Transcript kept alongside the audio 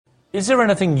Is there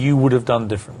anything you would have done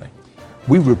differently?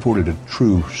 We reported a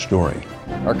true story.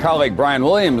 Our colleague Brian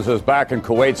Williams is back in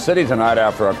Kuwait City tonight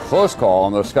after a close call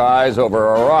in the skies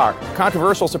over Iraq.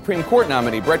 Controversial Supreme Court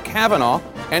nominee Brett Kavanaugh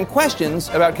and questions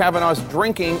about Kavanaugh's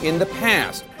drinking in the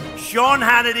past. Sean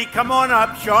Hannity, come on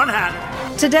up, Sean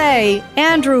Hannity. Today,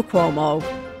 Andrew Cuomo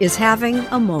is having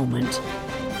a moment.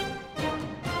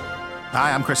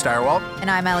 Hi, I'm Chris Stirewalt.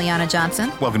 And I'm Eliana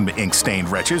Johnson. Welcome to Ink Stained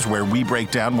Wretches, where we break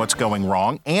down what's going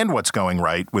wrong and what's going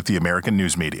right with the American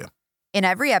news media. In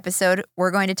every episode,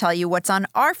 we're going to tell you what's on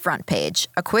our front page,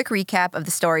 a quick recap of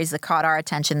the stories that caught our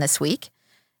attention this week.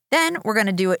 Then we're going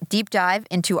to do a deep dive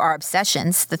into our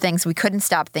obsessions, the things we couldn't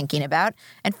stop thinking about.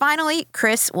 And finally,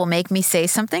 Chris will make me say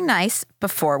something nice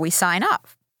before we sign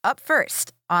off. Up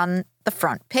first, on the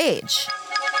front page.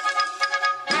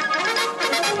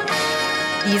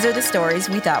 These are the stories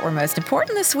we thought were most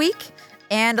important this week,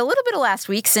 and a little bit of last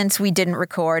week since we didn't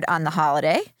record on the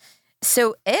holiday.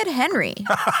 So Ed Henry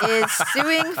is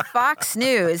suing Fox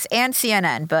News and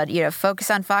CNN, but, focus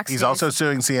on Fox News. He's also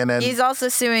suing CNN. He's also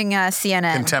suing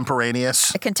CNN.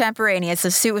 Contemporaneous.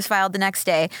 The suit was filed the next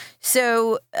day.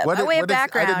 So, by way of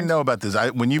background. I didn't know about this.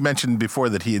 When you mentioned before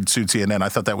that he had sued CNN, I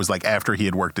thought that was like after he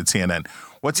had worked at CNN.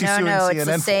 What's he suing CNN for? No, it's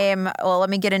the same. Well,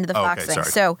 let me get into the Fox thing.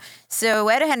 Sorry. So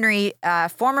Ed Henry,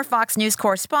 former Fox News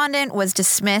correspondent, was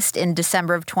dismissed in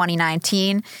December of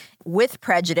 2019. With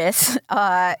prejudice,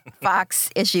 Fox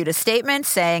issued a statement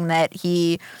saying that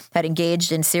he had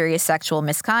engaged in serious sexual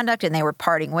misconduct and they were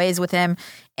parting ways with him.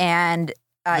 And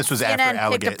this was CNN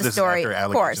after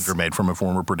allegations were made from a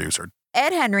former producer.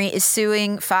 Ed Henry is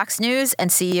suing Fox News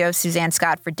and CEO Suzanne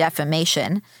Scott for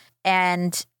defamation.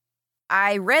 And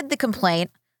I read the complaint.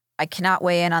 I cannot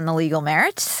weigh in on the legal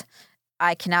merits.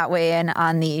 I cannot weigh in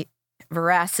on the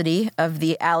veracity of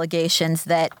the allegations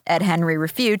that Ed Henry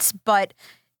refutes, but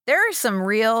there are some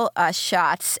real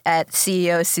shots at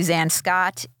CEO Suzanne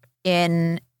Scott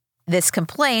in this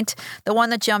complaint. The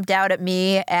one that jumped out at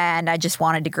me, and I just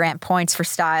wanted to grant points for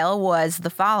style, was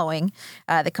the following.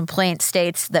 The complaint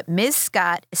states that Ms.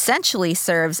 Scott essentially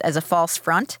serves as a false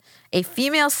front, a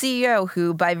female CEO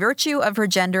who, by virtue of her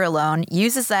gender alone,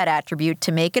 uses that attribute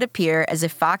to make it appear as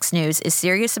if Fox News is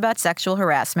serious about sexual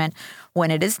harassment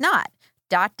when it is not. ...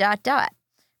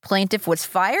 Plaintiff was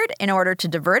fired in order to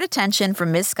divert attention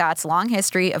from Ms. Scott's long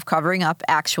history of covering up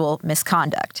actual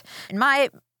misconduct. And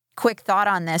my quick thought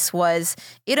on this was,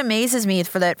 it amazes me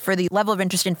for the level of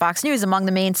interest in Fox News among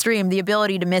the mainstream, the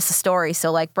ability to miss a story.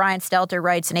 So like Brian Stelter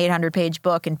writes an 800-page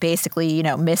book and basically,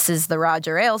 misses the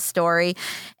Roger Ailes story.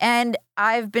 And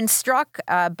I've been struck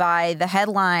by the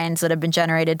headlines that have been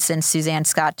generated since Suzanne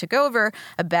Scott took over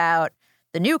about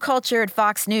the new culture at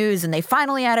Fox News, and they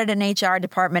finally added an HR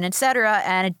department, et cetera.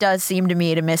 And it does seem to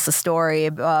me to miss the story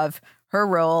of her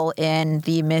role in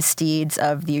the misdeeds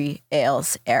of the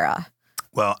Ailes era.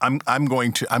 Well, I'm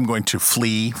going to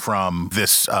flee from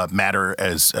this matter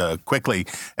as quickly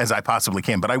as I possibly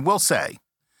can. But I will say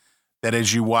that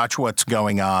as you watch what's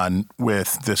going on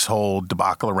with this whole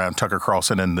debacle around Tucker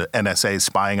Carlson and the NSA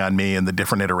spying on me and the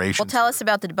different iterations. Well, tell us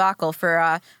about the debacle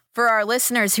for our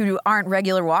listeners who aren't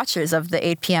regular watchers of the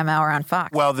 8 p.m. hour on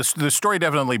Fox. Well, the story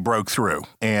definitely broke through.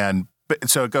 And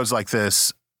so it goes like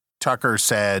this. Tucker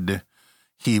said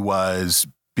he was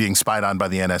being spied on by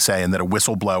the NSA and that a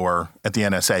whistleblower at the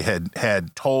NSA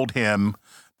had told him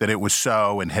that it was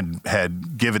so and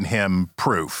had given him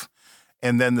proof.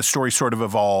 And then the story sort of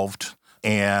evolved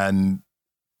and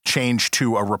changed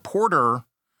to a reporter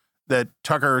that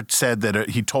Tucker said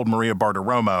that he told Maria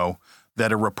Bartiromo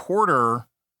that a reporter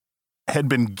had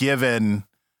been given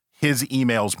his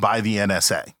emails by the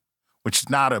NSA, which is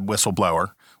not a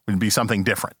whistleblower, would be something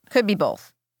different. Could be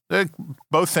both.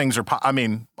 Both things are,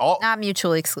 not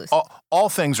mutually exclusive. All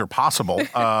things are possible,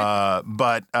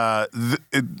 but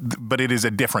it is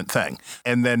a different thing.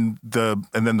 And then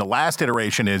the last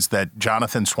iteration is that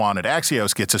Jonathan Swan at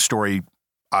Axios gets a story,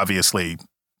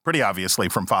 pretty obviously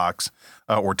from Fox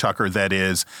or Tucker. That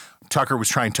is, Tucker was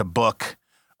trying to book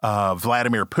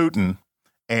Vladimir Putin,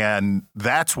 and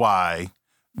that's why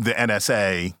the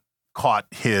NSA caught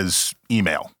his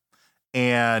email.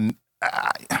 And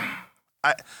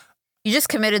you just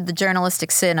committed the journalistic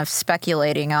sin of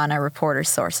speculating on a reporter's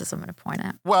sources, I'm going to point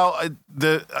out. Well,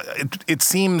 it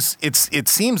seems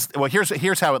well,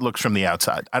 here's how it looks from the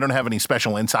outside. I don't have any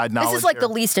special inside knowledge. This is like here.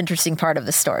 the least interesting part of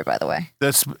the story, by the way.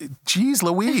 Geez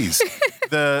Louise.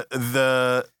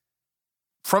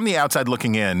 From the outside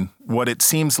looking in, what it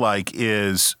seems like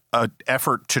is an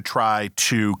effort to try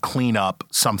to clean up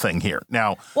something here.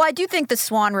 Now, well, I do think the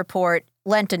Swan report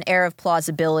lent an air of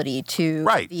plausibility to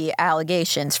Right. the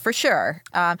allegations, for sure.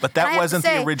 But that wasn't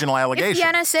the original allegation.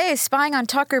 If the NSA is spying on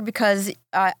Tucker because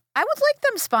I would like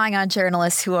them spying on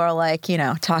journalists who are like,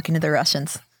 talking to the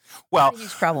Russians. Well, a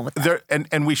huge problem with that.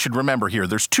 And we should remember here,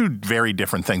 there's two very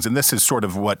different things. And this is sort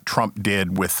of what Trump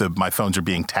did with the my phones are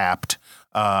being tapped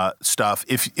stuff.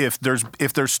 If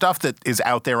there's stuff that is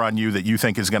out there on you that you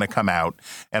think is going to come out,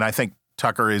 and I think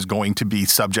Tucker is going to be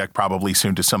subject probably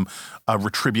soon to some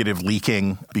retributive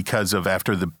leaking because of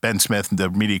after the Ben Smith, the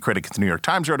media critic at the New York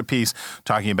Times, wrote a piece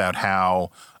talking about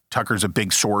how Tucker's a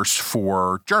big source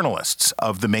for journalists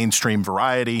of the mainstream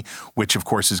variety, which, of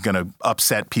course, is going to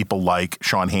upset people like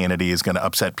Sean Hannity, is going to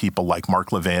upset people like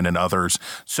Mark Levin and others.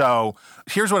 So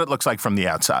here's what it looks like from the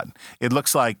outside. It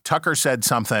looks like Tucker said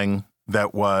something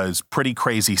that was pretty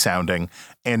crazy sounding,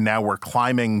 and now we're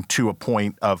climbing to a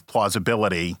point of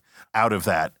plausibility out of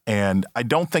that. And I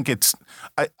don't think it's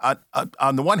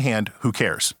on the one hand, who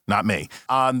cares? Not me.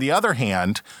 On the other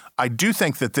hand, I do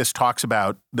think that this talks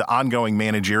about the ongoing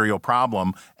managerial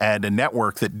problem at a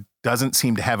network that doesn't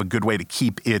seem to have a good way to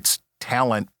keep its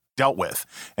talent dealt with.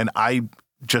 And I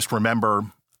just remember,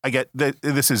 I get that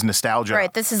this is nostalgia.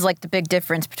 Right. This is like the big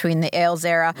difference between the Ailes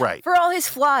era. Right. For all his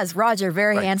flaws, Roger,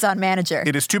 very hands-on manager.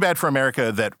 It is too bad for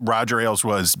America that Roger Ailes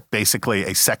was basically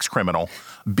a sex criminal,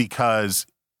 because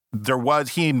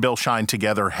he and Bill Shine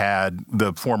together had,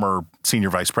 the former senior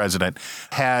vice president,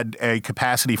 had a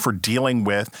capacity for dealing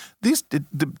with these.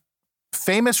 The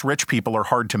famous rich people are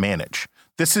hard to manage.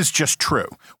 This is just true.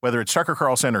 Whether it's Tucker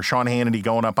Carlson or Sean Hannity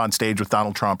going up on stage with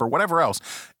Donald Trump or whatever else,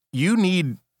 you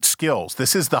need skills.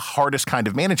 This is the hardest kind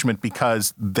of management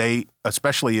because they,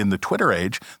 especially in the Twitter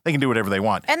age, they can do whatever they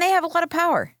want. And they have a lot of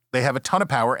power. They have a ton of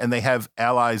power, and they have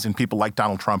allies and people like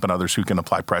Donald Trump and others who can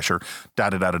apply pressure,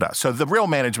 da-da-da-da-da. So the real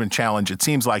management challenge, it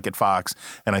seems like at Fox,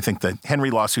 and I think the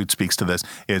Henry lawsuit speaks to this,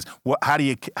 is how do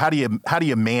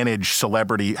you manage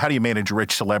celebrity? How do you manage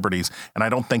rich celebrities? And I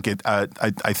don't think I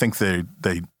think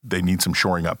they need some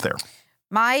shoring up there.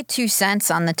 My 2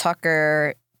 cents on the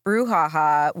Tucker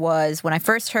brouhaha was when I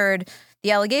first heard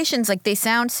the allegations, like, they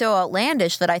sound so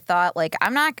outlandish that I thought, like,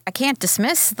 I can't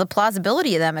dismiss the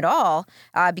plausibility of them at all,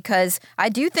 because I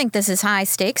do think this is high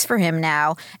stakes for him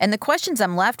now. And the questions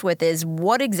I'm left with is,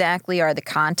 what exactly are the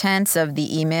contents of the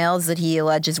emails that he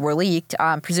alleges were leaked?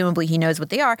 Presumably he knows what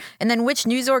they are. And then which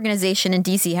news organization in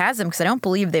D.C. has them? Because I don't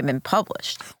believe they've been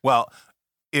published. Well,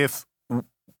 if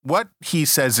what he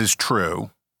says is true,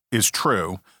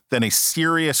 then a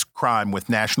serious crime with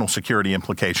national security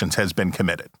implications has been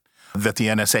committed. That the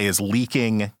NSA is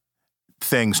leaking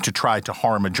things to try to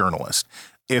harm a journalist.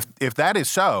 If that is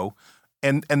so,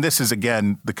 and this is,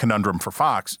 again, the conundrum for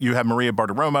Fox, you have Maria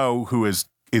Bartiromo, who is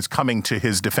coming to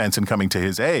his defense and coming to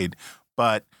his aid.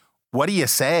 But what do you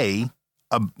say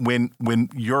when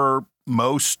your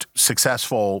most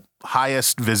successful,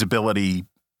 highest visibility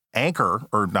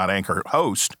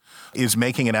host is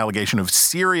making an allegation of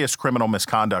serious criminal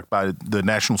misconduct by the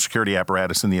national security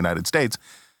apparatus in the United States?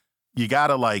 You got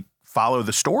to follow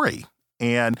the story.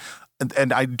 And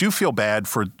I do feel bad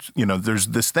for, there's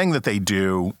this thing that they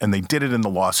do, and they did it in the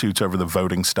lawsuits over the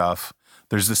voting stuff.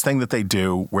 There's this thing that they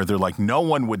do where they're like, no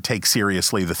one would take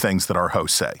seriously the things that our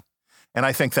hosts say. And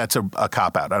I think that's a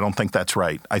cop-out. I don't think that's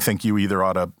right. I think you either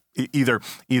ought to,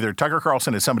 either Tucker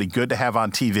Carlson is somebody good to have on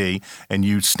TV and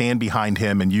you stand behind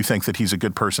him and you think that he's a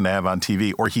good person to have on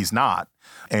TV, or he's not.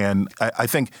 And I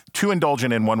think too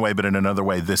indulgent in one way, but in another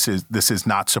way, this is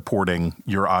not supporting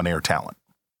your on-air talent.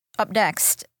 Up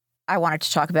next, I wanted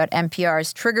to talk about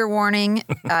NPR's trigger warning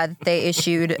they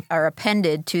issued or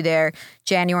appended to their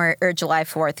July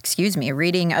 4th,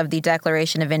 reading of the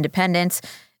Declaration of Independence.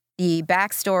 The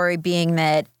backstory being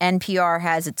that NPR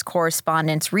has its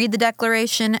correspondents read the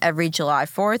Declaration every July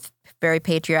 4th. Very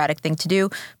patriotic thing to do.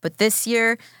 But this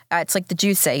year, it's like the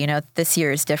Jews say, this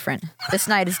year is different. This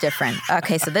night is different.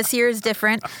 Okay, so this year is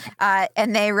different.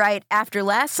 And they write, after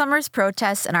last summer's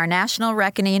protests and our national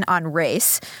reckoning on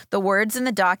race, the words in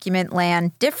the document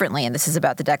land differently. And this is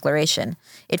about the Declaration.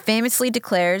 It famously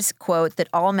declares, quote, that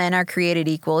all men are created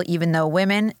equal, even though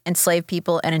women, enslaved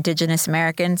people, and indigenous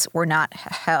Americans were not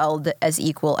held as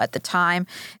equal at the time.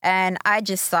 And I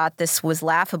just thought this was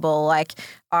laughable. Like,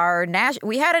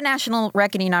 we had a national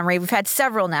reckoning on race. We've had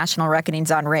several national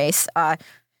reckonings on race.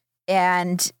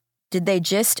 And did they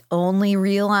just only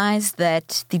realize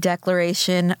that the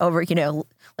Declaration over, 2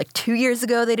 years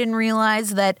ago, they didn't realize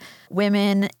that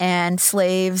women and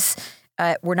slaves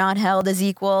were not held as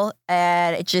equal?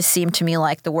 And it just seemed to me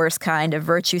like the worst kind of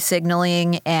virtue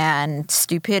signaling and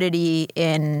stupidity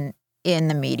in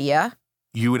the media.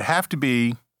 You would have to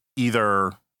be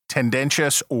either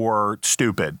tendentious or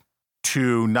stupid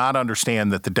to not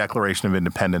understand that the Declaration of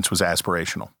Independence was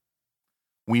aspirational.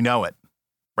 We know it,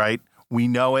 right? We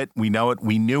know it. We know it.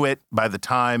 We knew it by the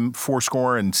time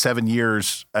 77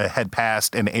 years had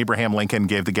passed and Abraham Lincoln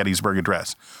gave the Gettysburg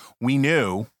Address. We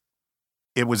knew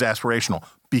it was aspirational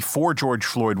before George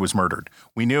Floyd was murdered.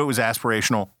 We knew it was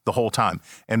aspirational the whole time.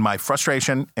 And my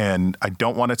frustration, and I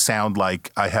don't want to sound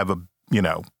like I have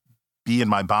bee in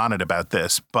my bonnet about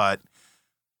this, but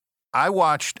I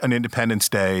watched an Independence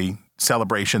Day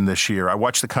celebration this year. I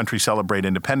watched the country celebrate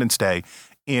Independence Day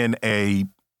in a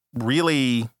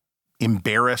really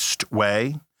embarrassed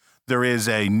way. There is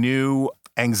a new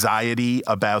anxiety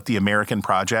about the American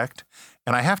project.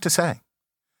 And I have to say,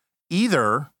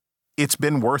 either it's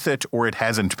been worth it or it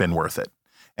hasn't been worth it.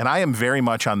 And I am very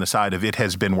much on the side of it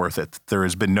has been worth it. There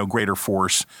has been no greater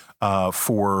force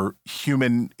for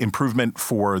human improvement,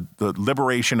 for the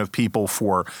liberation of people,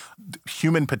 for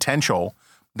human potential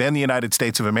than the United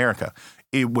States of America.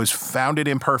 It was founded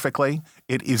imperfectly.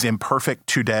 It is imperfect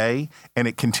today, and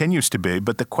it continues to be.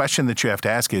 But the question that you have to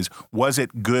ask is, was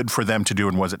it good for them to do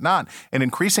and was it not? And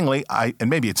increasingly, and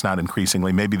maybe it's not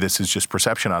increasingly, maybe this is just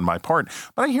perception on my part,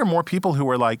 but I hear more people who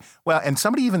are like, well, and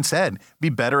somebody even said, be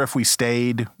better if we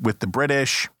stayed with the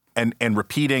British, and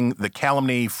repeating the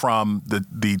calumny from the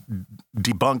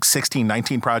debunked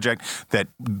 1619 Project that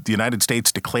the United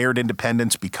States declared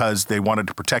independence because they wanted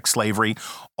to protect slavery,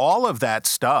 all of that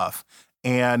stuff.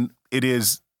 And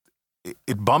it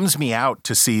bums me out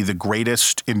to see the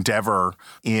greatest endeavor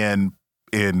in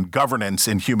governance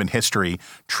in human history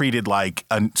treated like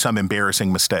some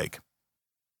embarrassing mistake.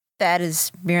 That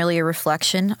is merely a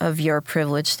reflection of your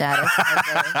privileged status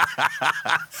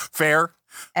Fair.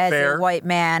 as a white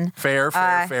man. Fair.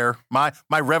 My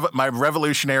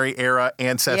Revolutionary era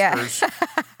ancestors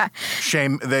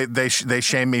they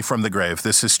shame me from the grave.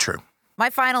 This is true.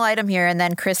 My final item here, and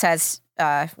then Chris has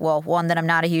one that I'm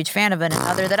not a huge fan of and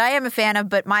another that I am a fan of,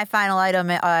 but my final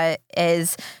item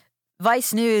is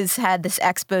Vice News had this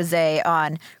expose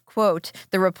on, quote,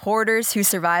 the reporters who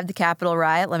survived the Capitol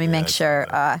riot. Let me make sure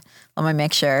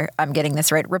I'm getting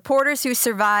this right. Reporters who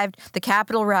survived the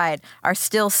Capitol riot are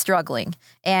still struggling.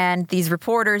 And these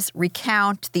reporters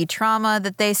recount the trauma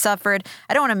that they suffered.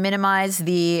 I don't want to minimize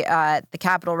the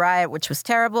Capitol riot, which was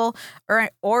terrible,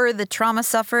 or the trauma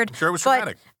suffered. I'm sure it was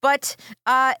traumatic. But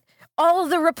all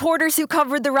the reporters who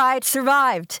covered the riot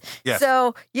survived. Yes.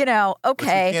 So, okay. Which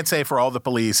you can't say for all the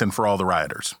police and for all the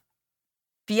rioters.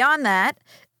 Beyond that,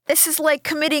 this is like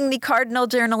committing the cardinal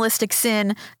journalistic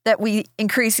sin that we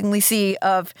increasingly see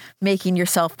of making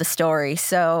yourself the story.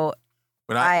 So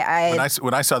when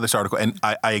I saw this article, and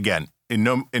I again, in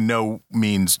no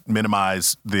means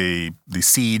minimize the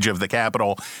siege of the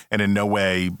Capitol, and in no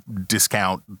way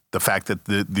discount the fact that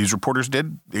these reporters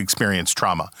did experience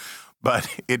trauma. But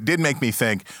it did make me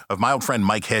think of my old friend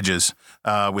Mike Hedges,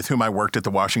 with whom I worked at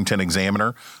the Washington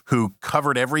Examiner, who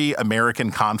covered every American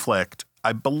conflict,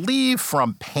 I believe,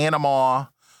 from Panama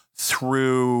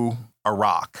through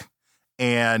Iraq.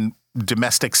 And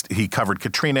domestics, he covered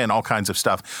Katrina and all kinds of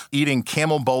stuff, eating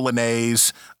camel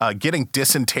bolognese, getting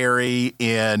dysentery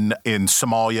in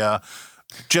Somalia,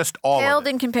 just all Failed of it.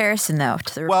 In comparison, though,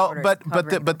 to the well,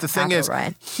 reporters but the thing is,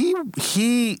 riot.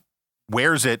 he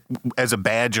wears it as a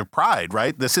badge of pride,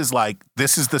 right? This is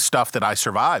the stuff that I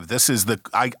survived.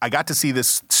 I got to see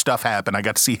this stuff happen. I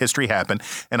got to see history happen,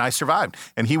 and I survived.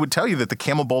 And he would tell you that the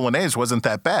camel bolognese wasn't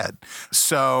that bad.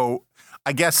 So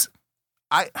I guess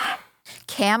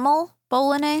Camel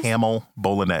bolognese? Camel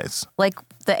bolognese. Like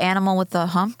the animal with the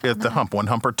hump? Yeah, the hump, one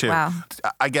hump or two. Wow.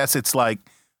 I guess it's like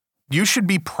you should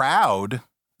be proud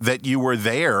that you were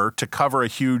there to cover a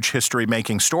huge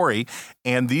history-making story,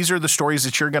 and these are the stories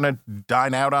that you're going to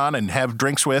dine out on and have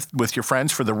drinks with your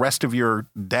friends for the rest of your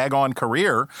daggone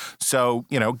career. So,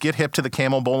 get hip to the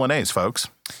camel bolognese, folks.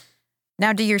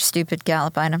 Now do your stupid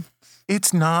Gallup item.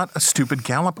 It's not a stupid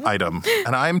Gallup item,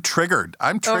 and I'm triggered.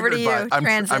 I'm triggered. Over to you.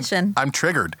 Transition. I'm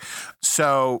triggered.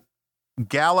 So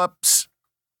Gallup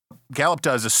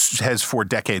has for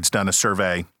decades done a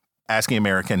survey asking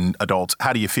American adults,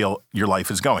 how do you feel your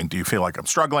life is going? Do you feel like I'm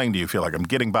struggling? Do you feel like I'm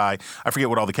getting by? I forget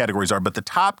what all the categories are, but the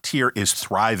top tier is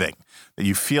thriving, that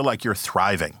you feel like you're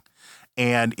thriving.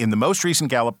 And in the most recent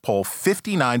Gallup poll,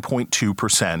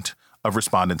 59.2% of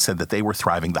respondents said that they were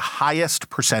thriving, the highest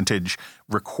percentage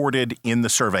recorded in the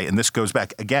survey. And this goes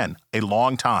back, again, a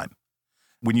long time.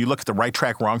 When you look at the right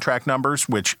track, wrong track numbers,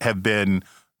 which have been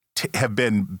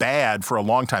bad for a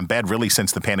long time, bad really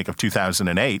since the Panic of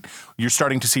 2008, you're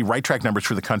starting to see right track numbers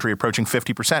for the country approaching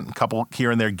 50%, a couple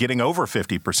here and there getting over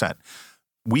 50%.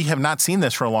 We have not seen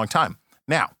this for a long time.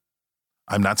 Now,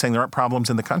 I'm not saying there aren't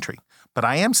problems in the country, but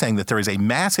I am saying that there is a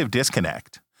massive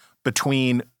disconnect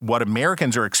between what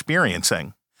Americans are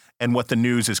experiencing and what the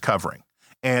news is covering.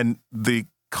 And the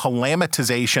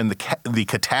calamitization, the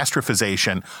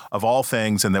catastrophization of all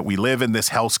things, and that we live in this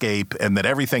hellscape and that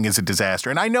everything is a disaster.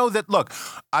 And I know that, look,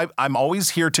 I'm always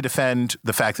here to defend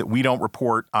the fact that we don't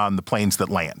report on the planes that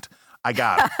land. I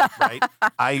got it, right?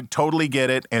 I totally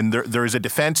get it. And there is a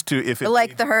defense to if it...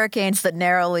 Like the hurricanes that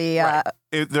narrowly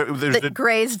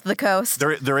grazed the coast.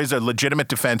 There is a legitimate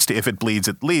defense to if it bleeds,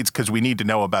 it leads, because we need to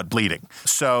know about bleeding.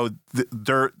 So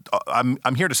I'm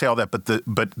here to say all that, but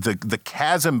the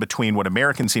chasm between what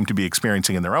Americans seem to be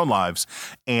experiencing in their own lives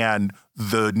and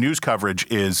the news coverage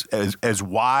is as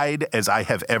wide as I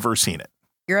have ever seen it.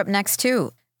 You're up next,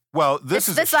 too. Well, this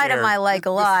item I like a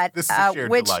lot, this is a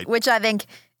shared delight. which I think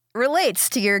relates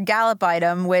to your Gallup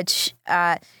item, which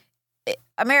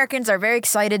Americans are very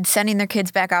excited sending their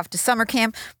kids back off to summer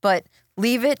camp, but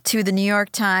leave it to the New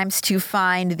York Times to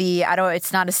find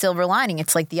it's not a silver lining.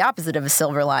 It's like the opposite of a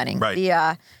silver lining.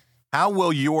 Right. How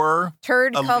will your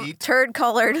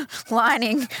turd-colored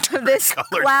lining of this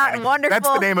wonderful... That's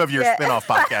the name of your spinoff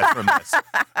podcast from this.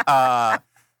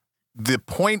 The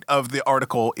point of the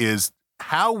article is,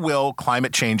 how will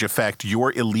climate change affect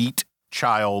your elite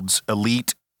child's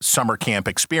elite summer camp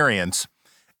experience,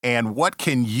 and what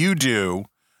can you do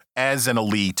as an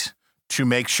elite to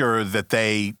make sure that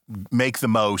they make the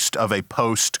most of a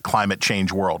post-climate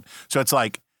change world? So it's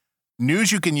like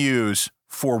news you can use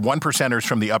for 1%ers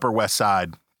from the Upper West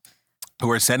Side who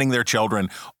are sending their children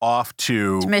off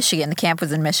to Michigan. The camp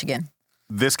was in Michigan.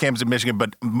 This camp is in Michigan,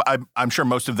 but I'm sure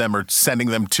most of them are sending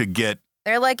them to get...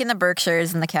 They're like in the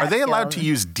Berkshires and the Catskills. Are they allowed to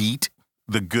use DEET?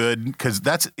 The good, because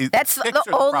that's the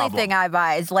only thing I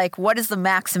buy is like, what is the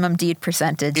maximum DEET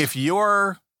percentage? If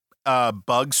your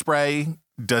bug spray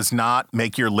does not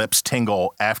make your lips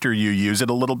tingle after you use it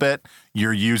a little bit,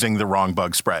 you're using the wrong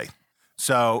bug spray.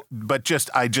 So,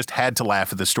 I just had to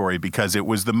laugh at the story because it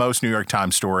was the most New York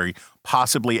Times story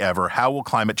possibly ever. How will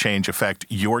climate change affect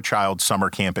your child's summer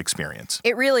camp experience?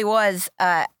 It really was.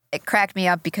 It cracked me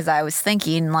up because I was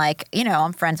thinking, like,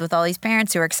 I'm friends with all these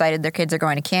parents who are excited their kids are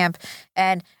going to camp.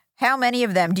 And how many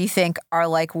of them do you think are,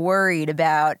 like, worried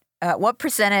about what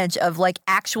percentage of, like,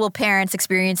 actual parents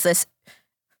experience this?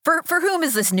 For whom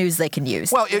is this news they can use?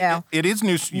 Well, it is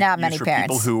news, Not news many for parents.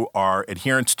 people who are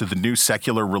adherents to the new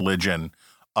secular religion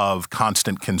of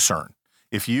constant concern.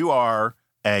 If you are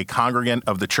a congregant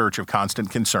of the Church of Constant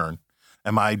Concern,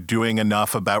 am I doing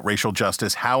enough about racial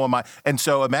justice? How am I? And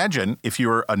so imagine if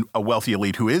you're a wealthy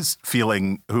elite who is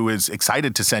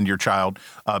excited to send your child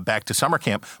back to summer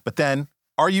camp, but then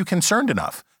are you concerned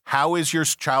enough? How is your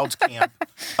child's camp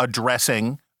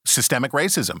addressing systemic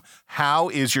racism? How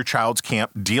is your child's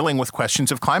camp dealing with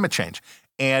questions of climate change?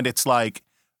 And it's like,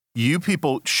 you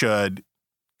people should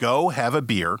go have a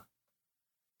beer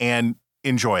and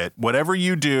enjoy it. Whatever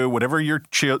you do, whatever your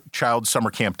child's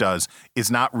summer camp does, is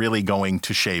not really going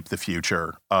to shape the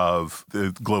future of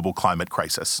the global climate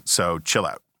crisis. So chill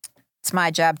out. It's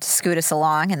my job to scoot us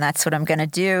along, and that's what I'm going to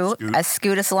do.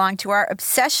 Scoot us along to our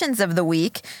Obsessions of the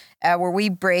Week, where we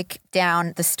break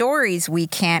down the stories we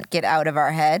can't get out of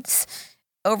our heads.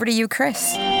 Over to you, Chris.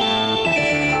 So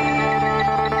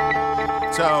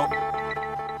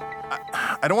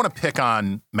I don't want to pick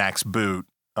on Max Boot,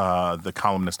 the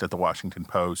columnist at the Washington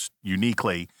Post,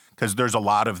 uniquely, because there's a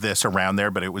lot of this around there,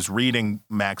 but it was reading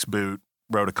Max Boot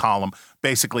wrote a column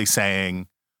basically saying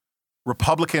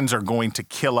Republicans are going to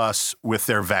kill us with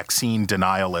their vaccine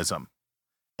denialism,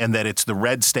 and that it's the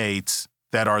red states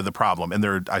that are the problem.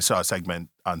 And I saw a segment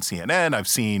on CNN.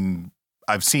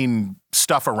 I've seen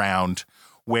stuff around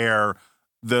where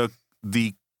the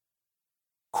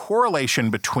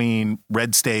correlation between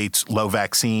red states, low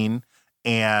vaccine,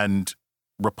 and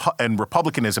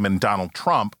Republicanism and Donald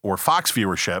Trump or Fox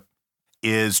viewership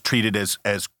is treated as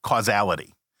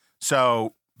causality.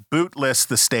 So Boot lists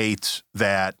the states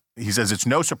that he says it's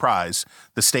no surprise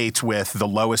the states with the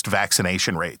lowest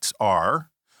vaccination rates are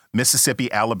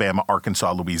Mississippi, Alabama,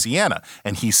 Arkansas, Louisiana.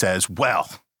 And he says, well,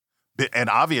 and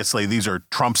obviously these are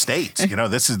Trump states.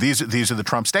 These are the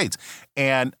Trump states.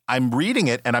 And I'm reading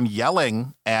it and I'm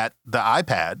yelling at the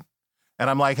iPad and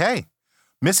I'm like, hey,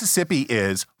 Mississippi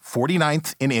is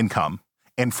 49th in income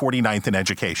and 49th in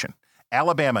education.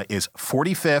 Alabama is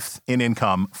 45th in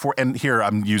income and here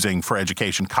I'm using for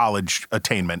education, college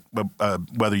attainment,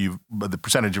 the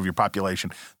percentage of your population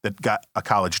that got a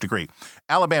college degree.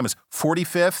 Alabama's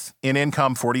 45th in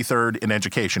income, 43rd in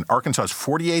education. Arkansas is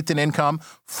 48th in income,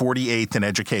 48th in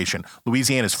education.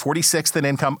 Louisiana is 46th in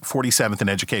income, 47th in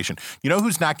education. You know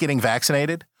who's not getting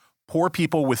vaccinated? Poor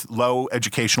people with low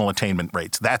educational attainment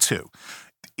rates. That's who.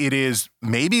 It is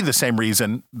maybe the same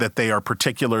reason that they are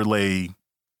particularly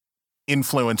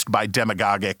influenced by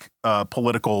demagogic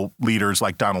political leaders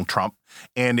like Donald Trump.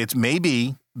 And it's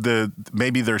maybe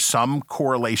there's some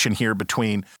correlation here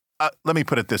between, let me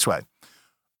put it this way.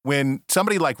 When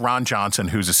somebody like Ron Johnson,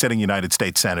 who's a sitting United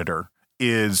States senator,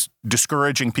 is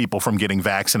discouraging people from getting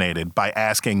vaccinated by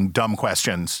asking dumb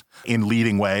questions in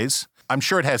leading ways, I'm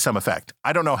sure it has some effect.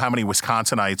 I don't know how many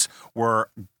Wisconsinites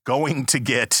were going to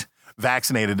get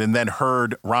vaccinated and then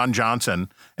heard Ron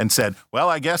Johnson and said, well,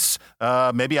 I guess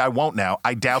maybe I won't now.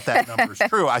 I doubt that number is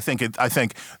true. I think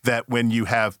that when you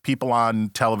have people on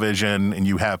television and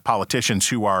you have politicians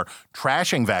who are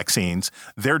trashing vaccines,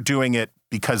 they're doing it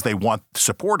because they want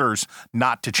supporters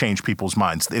not to change people's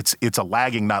minds. It's a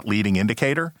lagging, not leading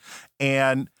indicator.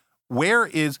 And where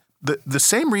is the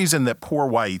same reason that poor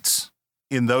whites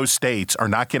in those states are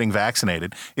not getting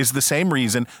vaccinated is the same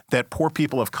reason that poor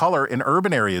people of color in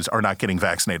urban areas are not getting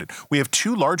vaccinated. We have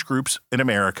two large groups in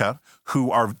America who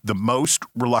are the most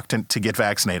reluctant to get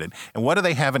vaccinated. And what do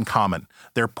they have in common?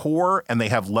 They're poor and they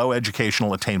have low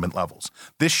educational attainment levels.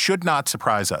 This should not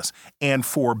surprise us. And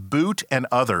for Boot and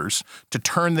others to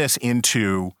turn this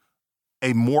into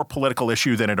a more political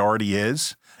issue than it already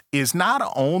is not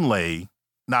only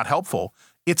not helpful,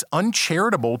 it's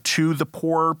uncharitable to the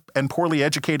poor and poorly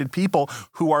educated people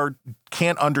who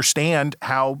can't understand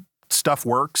how stuff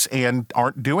works and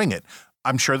aren't doing it.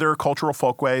 I'm sure there are cultural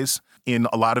folkways in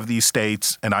a lot of these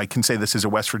states, and I can say this as a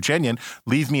West Virginian,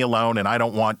 leave me alone and I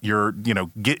don't want your,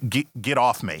 get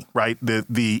off me, right?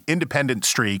 The independent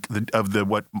streak of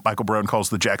what Michael Barone calls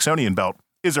the Jacksonian belt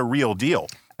is a real deal.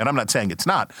 And I'm not saying it's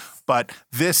not, but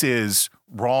this is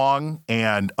wrong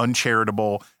and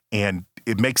uncharitable, and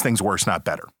it makes things worse, not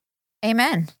better.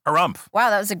 Amen. Harumph.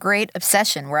 Wow, that was a great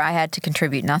obsession where I had to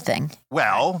contribite nothing.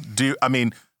 Well, do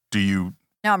you?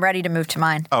 No, I'm ready to move to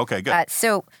mine. Oh, okay, good.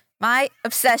 So my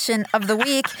obsession of the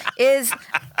week is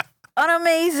an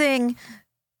amazing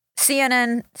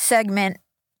CNN segment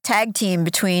tag team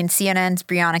between CNN's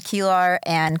Brianna Keilar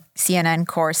and CNN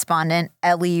correspondent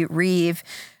Ellie Reeve,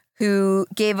 who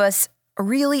gave us a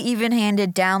really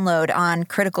even-handed download on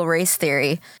critical race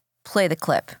theory. Play the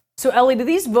clip. So, Ellie, do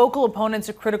these vocal opponents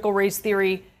of critical race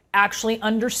theory actually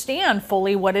understand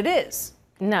fully what it is?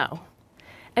 No.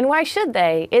 And why should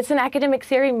they? It's an academic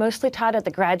theory mostly taught at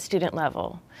the grad student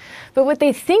level. But what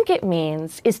they think it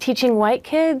means is teaching white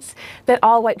kids that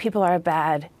all white people are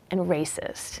bad and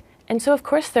racist. And so, of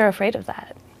course, they're afraid of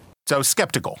that. So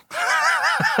skeptical.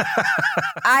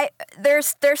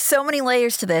 There's so many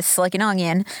layers to this, like an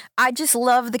onion. I just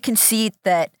love the conceit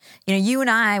that, you and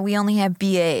I, we only have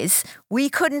BAs. We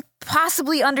couldn't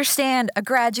possibly understand a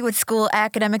graduate school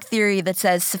academic theory that's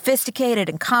as sophisticated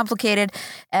and complicated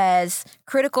as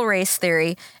critical race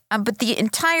theory. But the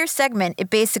entire segment, it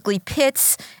basically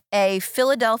pits a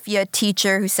Philadelphia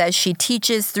teacher who says she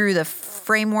teaches through the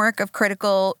framework of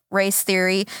critical race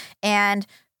theory, and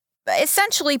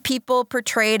essentially people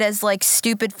portrayed as like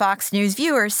stupid Fox News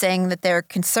viewers saying that they're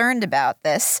concerned about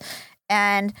this.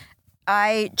 And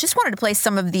I just wanted to play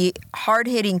some of the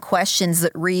hard-hitting questions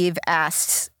that Reeve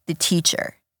asked the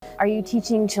teacher. Are you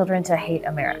teaching children to hate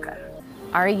America?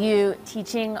 Are you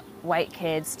teaching white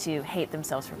kids to hate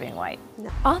themselves for being white?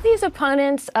 No. All these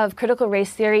opponents of critical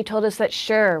race theory told us that,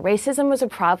 sure, racism was a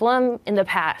problem in the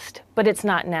past, but it's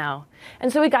not now.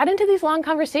 And so we got into these long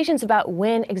conversations about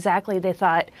when exactly they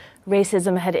thought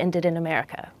racism had ended in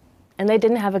America. And they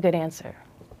didn't have a good answer.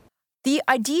 The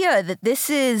idea that this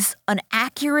is an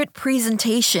accurate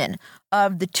presentation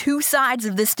of the two sides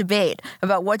of this debate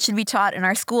about what should be taught in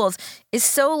our schools is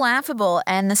so laughable,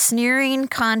 and the sneering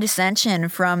condescension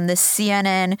from the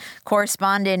CNN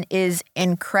correspondent is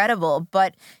incredible.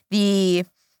 But the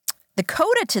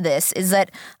coda to this is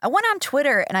that I went on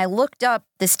Twitter and I looked up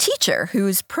this teacher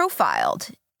who's profiled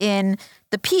in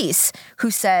the piece, who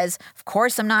says, of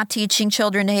course, I'm not teaching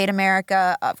children to hate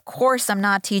America. Of course, I'm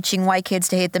not teaching white kids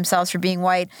to hate themselves for being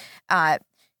white. I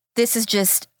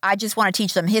just want to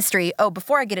teach them history. Oh,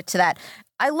 before I get to that,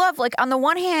 I love, on the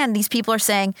one hand, these people are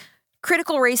saying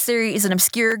critical race theory is an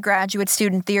obscure graduate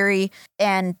student theory,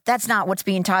 and that's not what's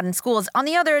being taught in schools. On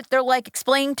the other, they're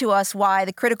explaining to us why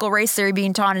the critical race theory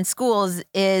being taught in schools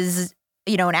is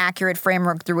an accurate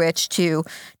framework through which to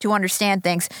understand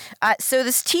things. So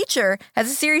this teacher has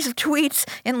a series of tweets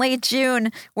in late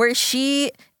June where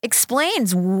she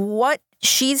explains what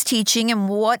she's teaching and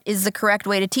what is the correct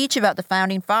way to teach about the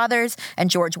founding fathers and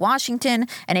George Washington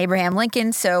and Abraham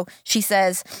Lincoln. So she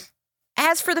says,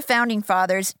 as for the founding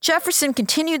fathers, Jefferson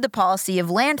continued the policy of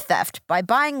land theft by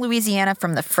buying Louisiana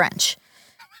from the French.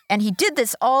 And he did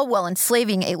this all while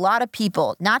enslaving a lot of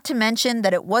people, not to mention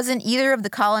that it wasn't either of the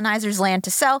colonizers' land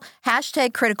to sell.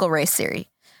 #critical race theory.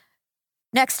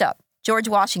 Next up, George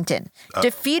Washington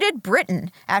defeated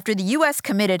Britain after the U.S.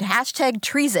 committed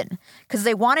 #treason because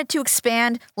they wanted to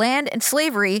expand land and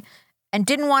slavery and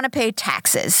didn't want to pay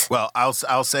taxes. Well,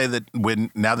 I'll say that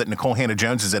now that Nicole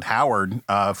Hannah-Jones is at Howard,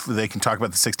 they can talk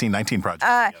about the 1619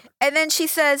 Project. And then she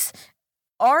says,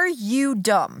 "Are you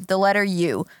dumb?" The letter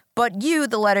U. But you,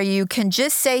 the letter U, can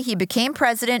just say he became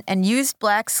president and used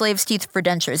black slaves' teeth for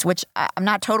dentures, which I'm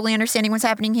not totally understanding what's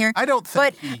happening here. I don't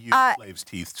think he used slaves'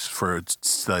 teeth for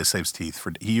slaves' teeth.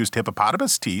 He used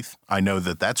hippopotamus teeth. I know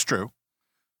that that's true.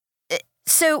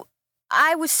 So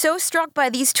I was so struck by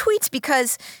these tweets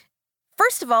because,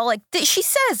 first of all, like she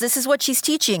says, this is what she's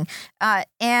teaching,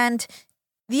 and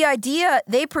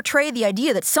they portray the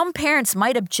idea that some parents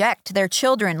might object to their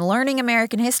children learning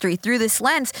American history through this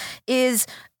lens is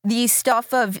the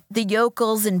stuff of the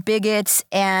yokels and bigots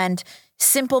and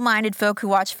simple-minded folk who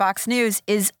watch Fox News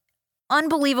is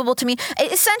unbelievable to me.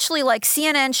 Essentially, like,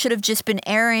 CNN should have just been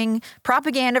airing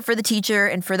propaganda for the teacher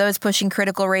and for those pushing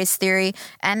critical race theory,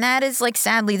 and that is, like,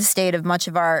 sadly the state of much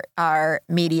of our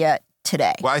media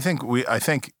today. Well, I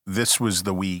think this was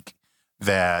the week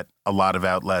that a lot of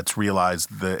outlets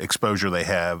realized the exposure they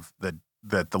have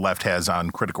that the left has on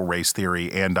critical race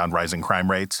theory and on rising crime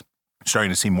rates.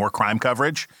 Starting to see more crime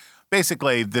coverage.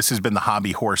 Basically, this has been the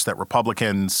hobby horse that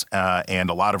Republicans and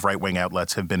a lot of right-wing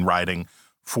outlets have been riding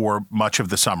for much of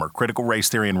the summer. Critical race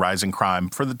theory and rising crime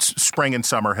for the spring and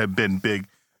summer have been big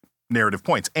narrative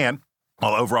points. And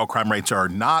while overall crime rates are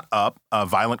not up,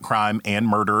 violent crime and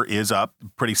murder is up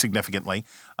pretty significantly.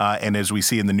 And as we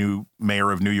see in the new mayor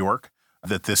of New York,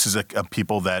 that this is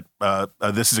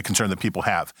this is a concern that people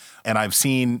have. And I've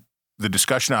seen the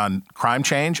discussion on crime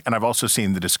change, and I've also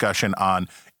seen the discussion on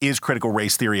is critical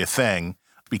race theory a thing?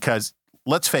 Because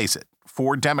let's face it,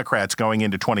 for Democrats going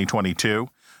into 2022,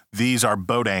 these are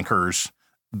boat anchors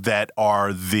that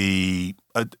are the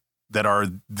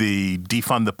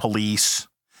defund the police.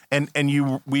 And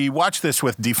we watched this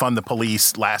with defund the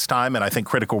police last time, and I think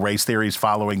critical race theory is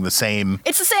following the same.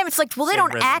 It's the same. It's like, well, they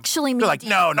don't rhythm. actually mean They're like,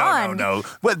 defund. no.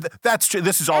 Well, that's true.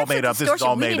 This is all made up. This is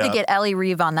all made up. We need to get Ellie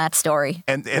Reeve on that story.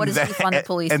 And what does defund the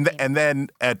police mean? And then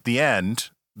at the end,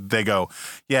 they go,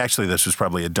 yeah, actually, this was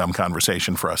probably a dumb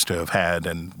conversation for us to have had,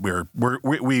 and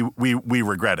we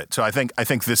regret it. So I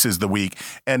think this is the week.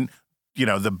 And you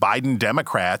know, the Biden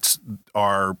Democrats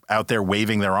are out there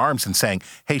waving their arms and saying,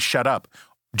 hey, shut up.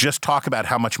 Just talk about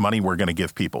how much money we're going to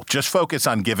give people. Just focus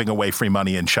on giving away free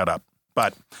money and shut up.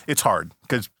 But it's hard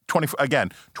because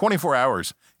 24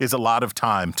 hours is a lot of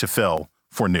time to fill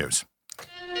for news.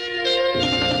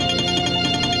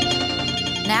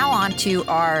 Now on to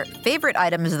our favorite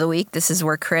items of the week. This is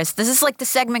like the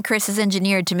segment Chris has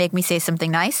engineered to make me say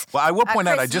something nice. Well, I will point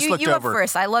out, I just looked over. You up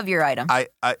first. I love your item. I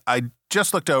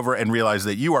just looked over and realized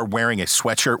that you are wearing a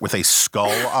sweatshirt with a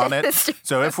skull on it.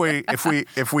 So if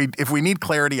we need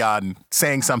clarity on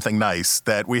saying something nice,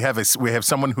 that we have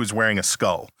someone who's wearing a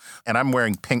skull, and I'm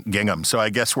wearing pink gingham. So I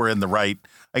guess we're in the right.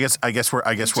 I guess we're in the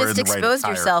right attire. Just exposed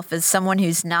yourself as someone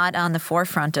who's not on the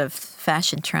forefront of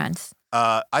fashion trends.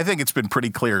 I think it's been pretty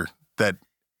clear that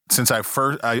since I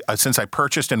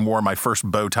purchased and wore my first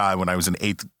bow tie when I was in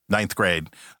 9th grade,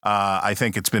 I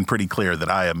think it's been pretty clear that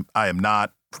I am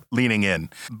not leaning in.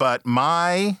 But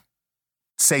my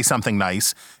say something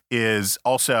nice is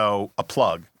also a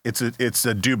plug. It's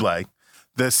a double.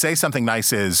 The say something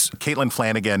nice is Caitlin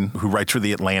Flanagan, who writes for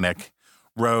The Atlantic,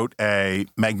 wrote a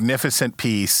magnificent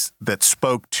piece that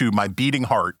spoke to my beating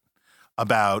heart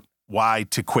about why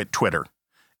to quit Twitter.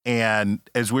 And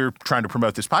as we were trying to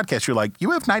promote this podcast, you're like,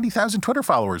 you have 90,000 Twitter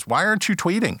followers. Why aren't you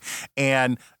tweeting?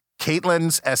 And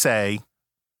Caitlin's essay,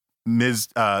 Ms.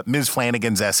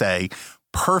 Flanagan's essay,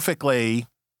 perfectly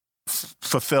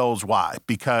fulfills why.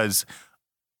 Because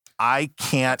I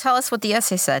can't tell us what the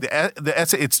essay said. The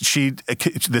essay,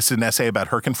 this is an essay about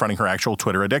her confronting her actual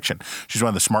Twitter addiction. She's one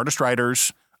of the smartest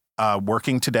writers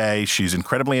working today. She's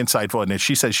incredibly insightful, and as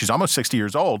she says, she's almost 60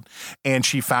 years old, and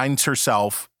she finds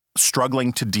herself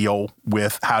struggling to deal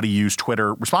with how to use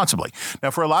Twitter responsibly.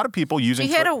 Now, for a lot of people using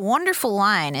She had a wonderful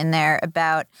line in there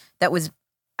about that was,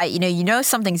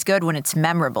 something's good when it's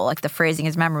memorable, like the phrasing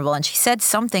is memorable. And she said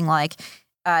something like,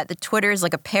 the Twitter is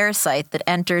like a parasite that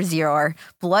enters your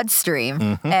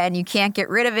bloodstream and you can't get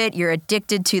rid of it. You're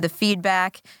addicted to the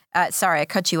feedback. Sorry, I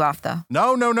cut you off, though.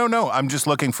 No. I'm just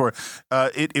looking for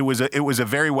it was a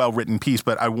very well written piece,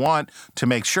 but I want to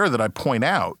make sure that I point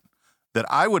out that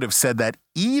I would have said that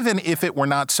even if it were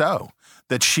not so,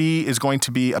 that she is going to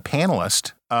be a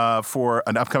panelist for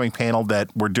an upcoming panel that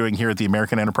we're doing here at the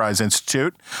American Enterprise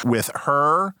Institute with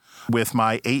her, with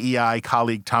my AEI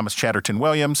colleague Thomas Chatterton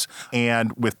Williams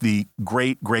and with the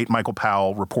great Michael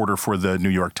Powell, reporter for the New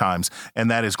York Times. And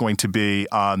that is going to be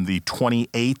on the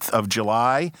 28th of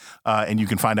July. And you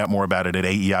can find out more about it at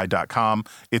AEI.com.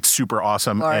 It's super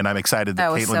awesome. Lord, and I'm excited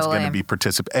that Caitlin's going to be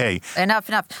participating. Enough.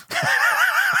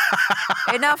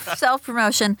 Enough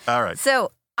self-promotion. All right.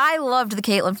 So I loved the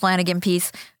Caitlin Flanagan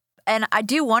piece. And I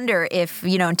do wonder if,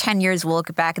 in 10 years we'll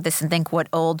look back at this and think what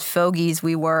old fogies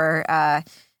we were,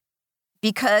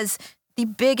 because the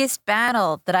biggest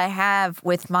battle that I have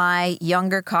with my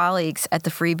younger colleagues at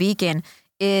the Free Beacon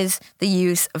is the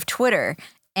use of Twitter.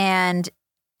 And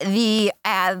the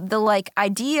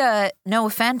idea, no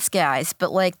offense, guys,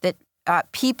 but that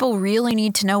people really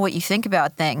need to know what you think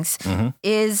about things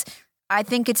is, I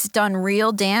think it's done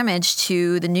real damage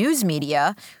to the news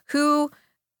media who,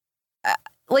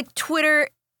 Twitter.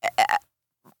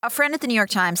 A friend at the New York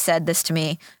Times said this to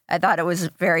me. I thought it was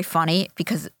very funny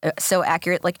because so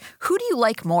accurate. Who do you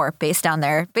like more based on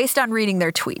reading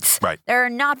their tweets? Right. There are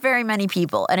not very many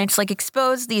people. And it's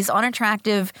expose these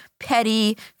unattractive,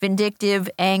 petty, vindictive,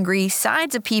 angry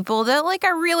sides of people that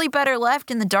are really better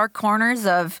left in the dark corners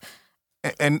of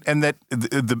And that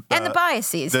the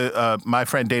biases. My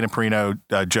friend Dana Perino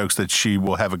jokes that she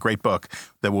will have a great book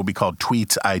that will be called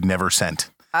Tweets I'd Never Sent.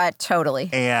 Totally.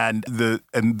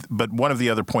 But one of the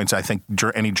other points I think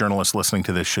any journalist listening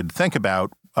to this should think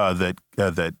about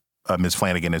that Ms.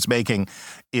 Flanagan is making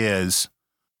is,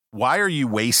 why are you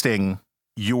wasting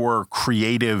your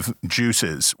creative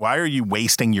juices? Why are you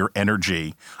wasting your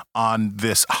energy on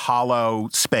this hollow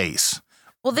space?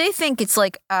 Well, they think it's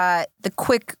the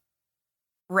quick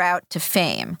route to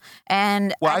fame.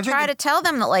 And I try to tell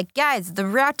them that, guys, the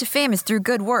route to fame is through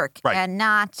good work and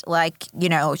not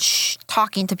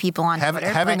talking to people on Twitter.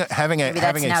 Having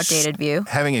an outdated view.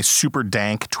 Having a super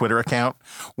dank Twitter account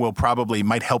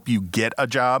might help you get a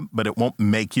job, but it won't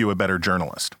make you a better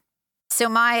journalist. So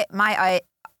my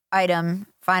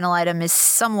final item is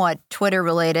somewhat Twitter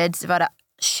related. It's about a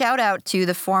shout out to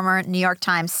the former New York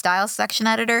Times style section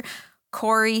editor,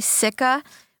 Corey Sicca,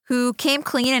 who came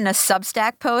clean in a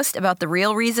Substack post about the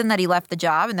real reason that he left the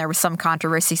job, and there was some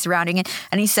controversy surrounding it.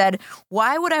 And he said,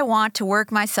 "Why would I want to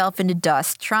work myself into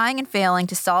dust, trying and failing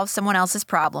to solve someone else's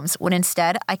problems, when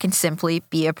instead I can simply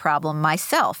be a problem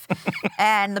myself?"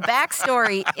 And the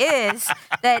backstory is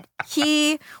that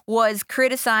he was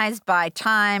criticized by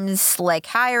Times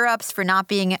higher-ups for not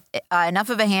being enough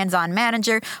of a hands-on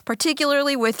manager,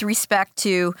 particularly with respect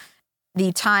to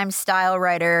the Times style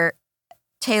writer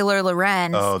Taylor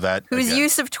Lorenz, whose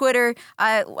use of Twitter,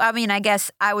 I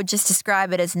guess I would just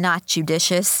describe it as not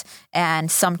judicious and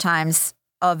sometimes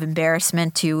of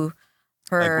embarrassment to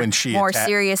her more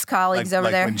serious colleagues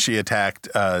over there. When she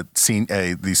attacked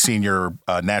the senior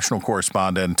national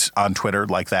correspondent on Twitter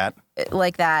like that.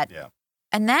 Yeah.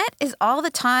 And that is all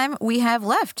the time we have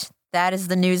left. That is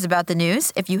the news about the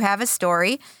news. If you have a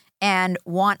story and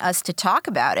want us to talk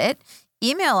about it,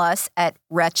 email us at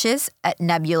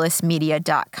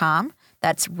wretches@nebulousmedia.com.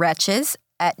 That's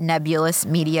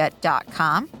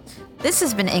wretches@nebulousmedia.com. This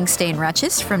has been Inkstain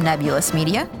Wretches from Nebulous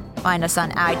Media. Find us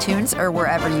on iTunes or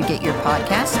wherever you get your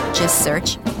podcasts. Just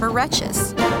search for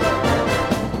Wretches.